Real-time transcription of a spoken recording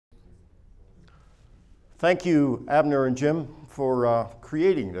Thank you, Abner and Jim, for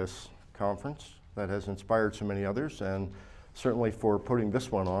creating this conference that has inspired so many others, and certainly for putting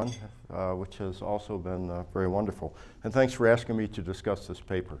this one on, which has also been very wonderful. And thanks for asking me to discuss this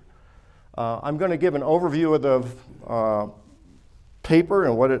paper. I'm going to give an overview of the paper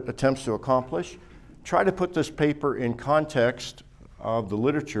and what it attempts to accomplish, try to put this paper in context of the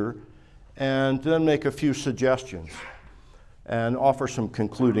literature, and then make a few suggestions and offer some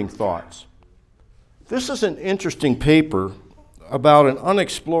concluding thoughts. This is an interesting paper about an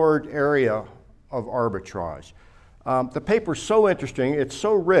unexplored area of arbitrage. The paper is so interesting, it's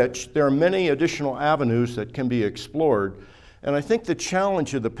so rich, there are many additional avenues that can be explored, and I think the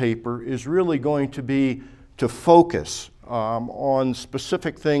challenge of the paper is really going to be to focus on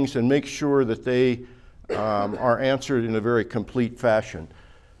specific things and make sure that they are answered in a very complete fashion.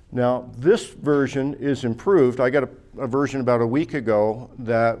 Now, this version is improved. I got a version about a week ago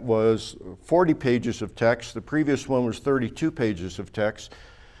that was 40 pages of text. The previous one was 32 pages of text.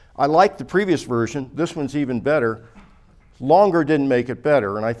 I like the previous version. This one's even better. Longer didn't make it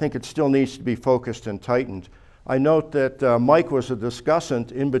better, and I think it still needs to be focused and tightened. I note that Mike was a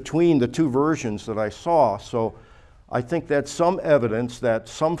discussant in between the two versions that I saw, so I think that's some evidence that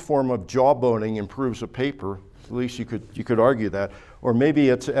some form of jawboning improves a paper. At least you could argue that. Or maybe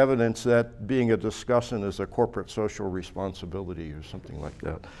it's evidence that being a discussant is a corporate social responsibility or something like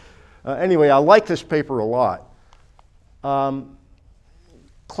that. Anyway, I like this paper a lot.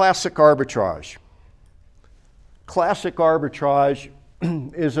 Classic arbitrage. Classic arbitrage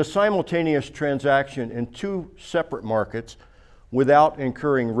is a simultaneous transaction in two separate markets without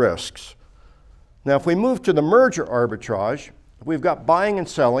incurring risks. Now, if we move to the merger arbitrage, we've got buying and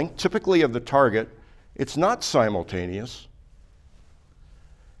selling, typically of the target. It's not simultaneous.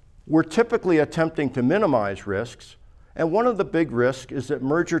 We're typically attempting to minimize risks, and one of the big risks is that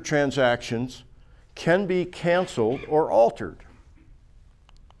merger transactions can be canceled or altered.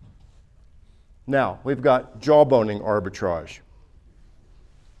 Now, we've got jawboning arbitrage.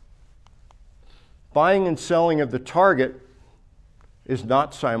 Buying and selling of the target is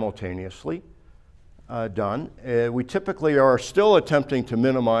not simultaneously done. We typically are still attempting to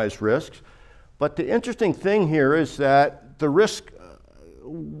minimize risks, but the interesting thing here is that the risk,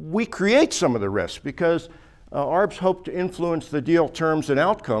 we create some of the risk because ARBs hope to influence the deal terms and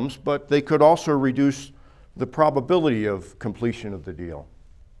outcomes, but they could also reduce the probability of completion of the deal.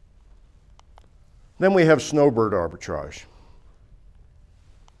 Then we have snowbird arbitrage.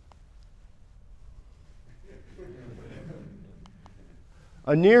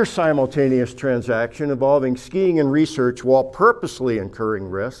 A near simultaneous transaction involving skiing and research while purposely incurring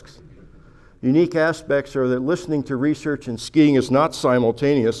risks. Unique aspects are that listening to research and skiing is not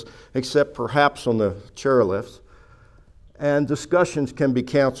simultaneous, except perhaps on the chairlifts. And discussions can be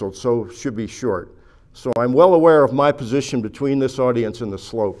canceled, so should be short. So I'm well aware of my position between this audience and the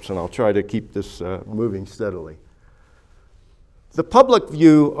slopes, and I'll try to keep this moving steadily. The public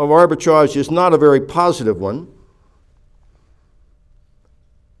view of arbitrage is not a very positive one.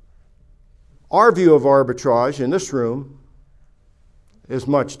 Our view of arbitrage in this room is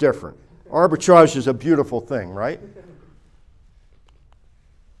much different. Arbitrage is a beautiful thing, right?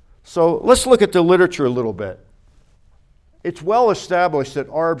 So let's look at the literature a little bit. It's well established that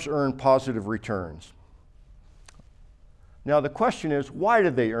ARBs earn positive returns. Now the question is, why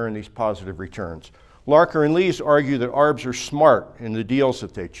did they earn these positive returns? Larker and Lees argue that ARBs are smart in the deals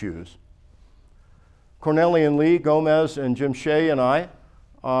that they choose. Cornelian Lee, Gomez, and Jim Shea and I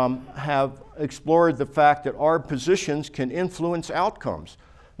have explored the fact that ARB positions can influence outcomes.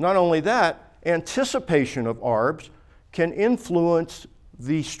 Not only that, anticipation of ARBs can influence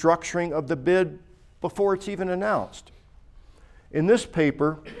the structuring of the bid before it's even announced. In this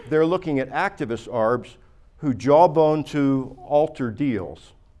paper, they're looking at activist ARBs who jawbone to alter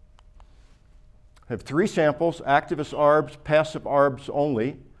deals. I have three samples: activist ARBs, passive ARBs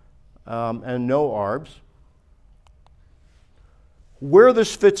only, and no ARBs. Where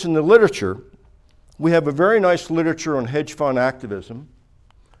this fits in the literature, we have a very nice literature on hedge fund activism.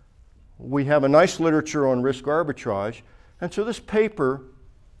 We have a nice literature on risk arbitrage. And so this paper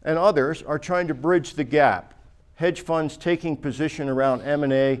and others are trying to bridge the gap. Hedge funds taking position around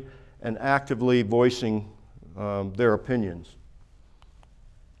M&A and actively voicing their opinions.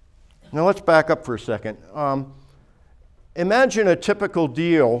 Now let's back up for a second. Imagine a typical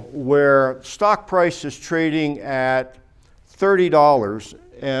deal where stock price is trading at $30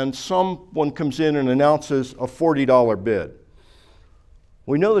 and someone comes in and announces a $40 bid.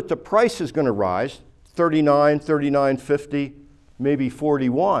 We know that the price is going to rise, $39, $39.50, maybe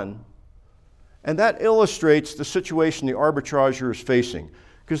 $41. And that illustrates the situation the arbitrager is facing.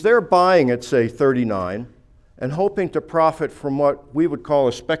 because they're buying at, say, 39 and hoping to profit from what we would call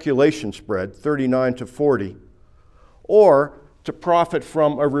a speculation spread, 39 to 40, or to profit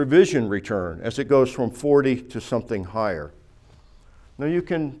from a revision return as it goes from 40 to something higher. Now you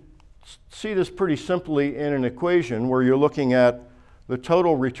can see this pretty simply in an equation where you're looking at the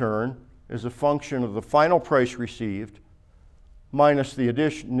total return as a function of the final price received minus the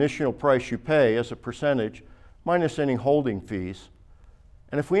initial price you pay as a percentage minus any holding fees.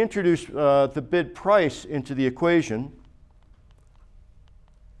 And if we introduce the bid price into the equation,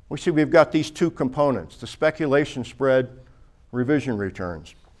 we see we've got these two components, the speculation spread, revision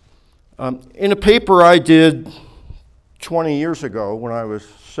returns. In a paper I did 20 years ago when I was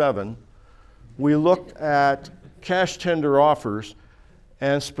 7, we looked at cash tender offers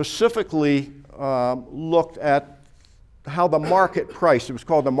and specifically looked at how the market price, it was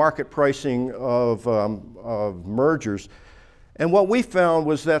called the market pricing of mergers. And what we found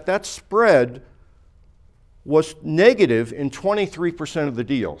was that that spread was negative in 23% of the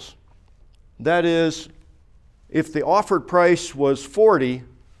deals. That is, if the offered price was 40,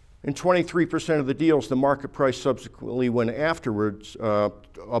 in 23% of the deals, the market price subsequently went afterwards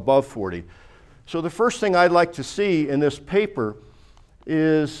above 40. So the first thing I'd like to see in this paper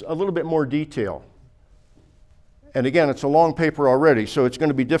is a little bit more detail. And again, it's a long paper already, so it's going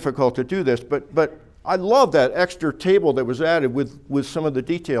to be difficult to do this, but I love that extra table that was added with some of the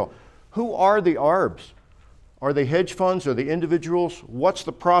detail. Who are the ARBs? Are they hedge funds? Are they individuals? What's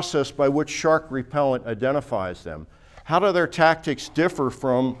the process by which shark repellent identifies them? How do their tactics differ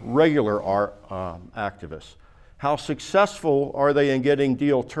from regular activists? How successful are they in getting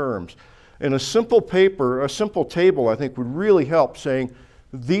deal terms? In a simple paper, a simple table, I think would really help saying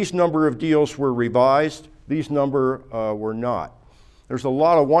these number of deals were revised, these number were not. There's a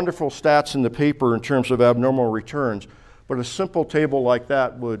lot of wonderful stats in the paper in terms of abnormal returns, but a simple table like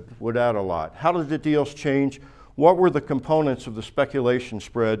that would add a lot. How did the deals change? What were the components of the speculation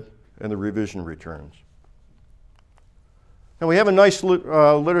spread and the revision returns? Now we have a nice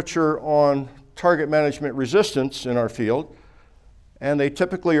literature on target management resistance in our field, and they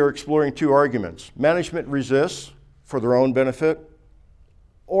typically are exploring two arguments. Management resists for their own benefit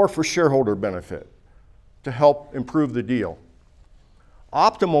or for shareholder benefit to help improve the deal.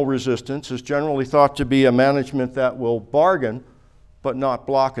 Optimal resistance is generally thought to be a management that will bargain but not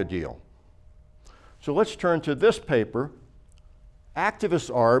block a deal. So let's turn to this paper. Activist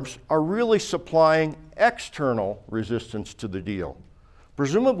ARBs are really supplying external resistance to the deal.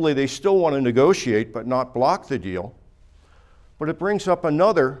 Presumably they still want to negotiate but not block the deal. But it brings up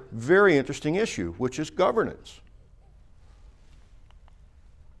another very interesting issue, which is governance.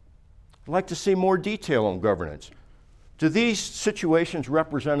 I'd like to see more detail on governance. Do these situations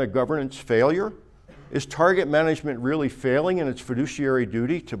represent a governance failure? Is target management really failing in its fiduciary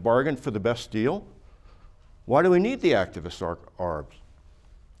duty to bargain for the best deal? Why do we need the activist ARBs?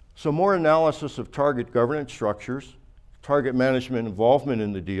 So more analysis of target governance structures, target management involvement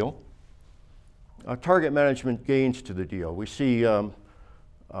in the deal, target management gains to the deal. We see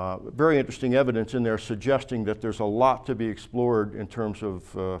very interesting evidence in there suggesting that there's a lot to be explored in terms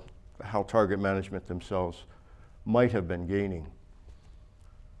of how target management themselves might have been gaining.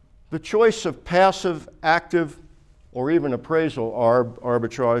 The choice of passive, active, or even appraisal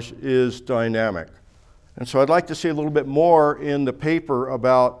arbitrage is dynamic. And so I'd like to see a little bit more in the paper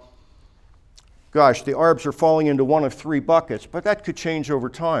about, gosh, the ARBs are falling into one of three buckets, but that could change over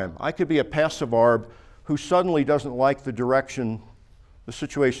time. I could be a passive ARB who suddenly doesn't like the direction the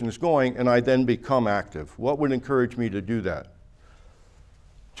situation is going, and I then become active. What would encourage me to do that?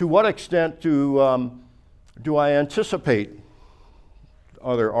 To what extent do I anticipate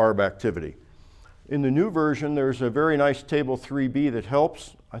other ARB activity? In the new version, there's a very nice table 3B that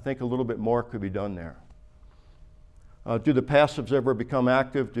helps. I think a little bit more could be done there. Do the passives ever become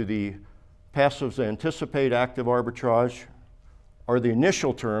active? Do the passives anticipate active arbitrage? Are the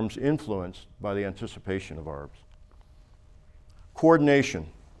initial terms influenced by the anticipation of ARBs? Coordination.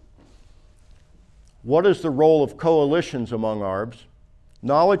 What is the role of coalitions among ARBs?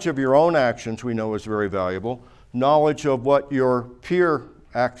 Knowledge of your own actions we know is very valuable. Knowledge of what your peer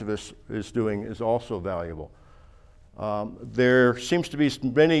activist is doing is also valuable. There seems to be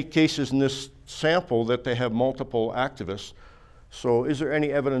many cases in this sample that they have multiple activists. So is there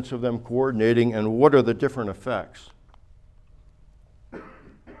any evidence of them coordinating, and what are the different effects?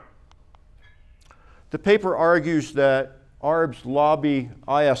 The paper argues that ARBs lobby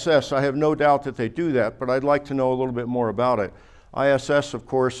ISS. I have no doubt that they do that, but I'd like to know a little bit more about it. ISS, of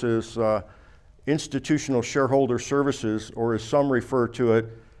course, is Institutional Shareholder Services, or as some refer to it,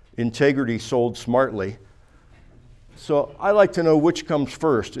 Integrity Sold Smartly. So I like to know which comes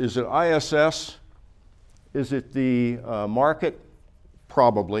first. Is it ISS? Is it the market?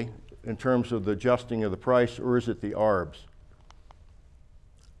 Probably, in terms of the adjusting of the price, or is it the ARBs?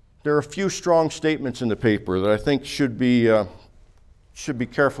 There are a few strong statements in the paper that I think should be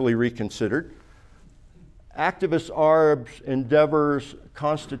carefully reconsidered. Activist ARBs endeavors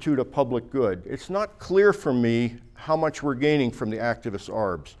constitute a public good. It's not clear for me how much we're gaining from the activist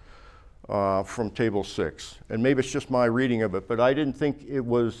ARBs from Table 6. And maybe it's just my reading of it, but I didn't think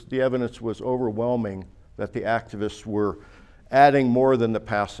the evidence was overwhelming that the activists were adding more than the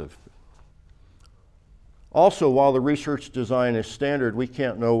passive. Also, while the research design is standard, we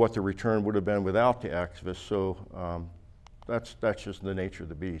can't know what the return would have been without the activists, so that's just the nature of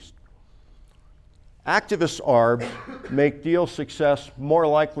the beast. Activist ARBs make deal success more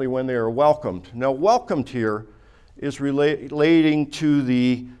likely when they are welcomed. Now, welcomed here is relating to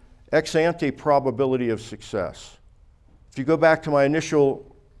the ex-ante probability of success. If you go back to my initial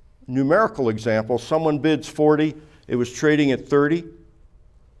numerical example, someone bids 40, it was trading at 30.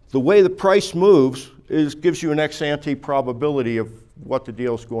 The way the price moves gives you an ex-ante probability of what the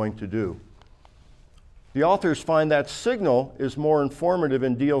deal is going to do. The authors find that signal is more informative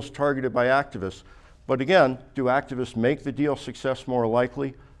in deals targeted by activists. But again, do activists make the deal success more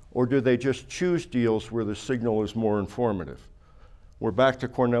likely, or do they just choose deals where the signal is more informative? We're back to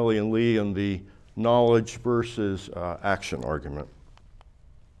Corneli and Lee and the knowledge versus action argument.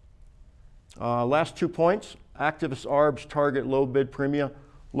 Last 2 points. Activist ARBs target low bid premia.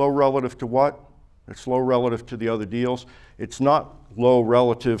 Low relative to what? It's low relative to the other deals. It's not low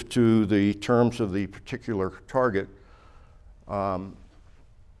relative to the terms of the particular target.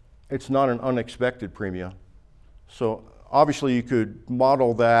 It's not an unexpected premia. So obviously you could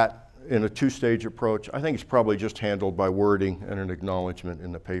model that in a 2-stage approach. I think it's probably just handled by wording and an acknowledgement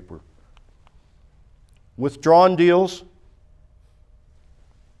in the paper. Withdrawn deals,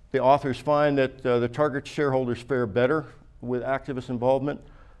 the authors find that the target shareholders fare better with activist involvement.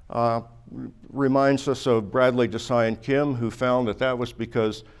 Reminds us of Bradley, Desai, and Kim, who found that that was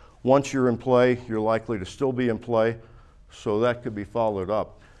because once you're in play, you're likely to still be in play, so that could be followed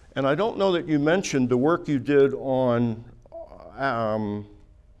up. And I don't know that you mentioned the work you did on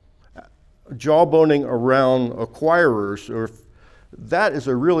jawboning around acquirers, or that is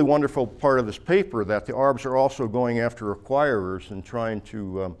a really wonderful part of this paper, that the ARBs are also going after acquirers and trying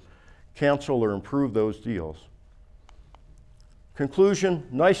to cancel or improve those deals. Conclusion,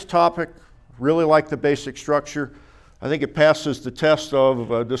 nice topic, really like the basic structure. I think it passes the test of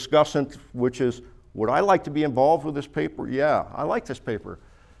Discussant, which is, would I like to be involved with this paper? Yeah, I like this paper.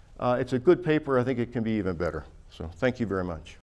 It's a good paper. I think it can be even better. So thank you very much.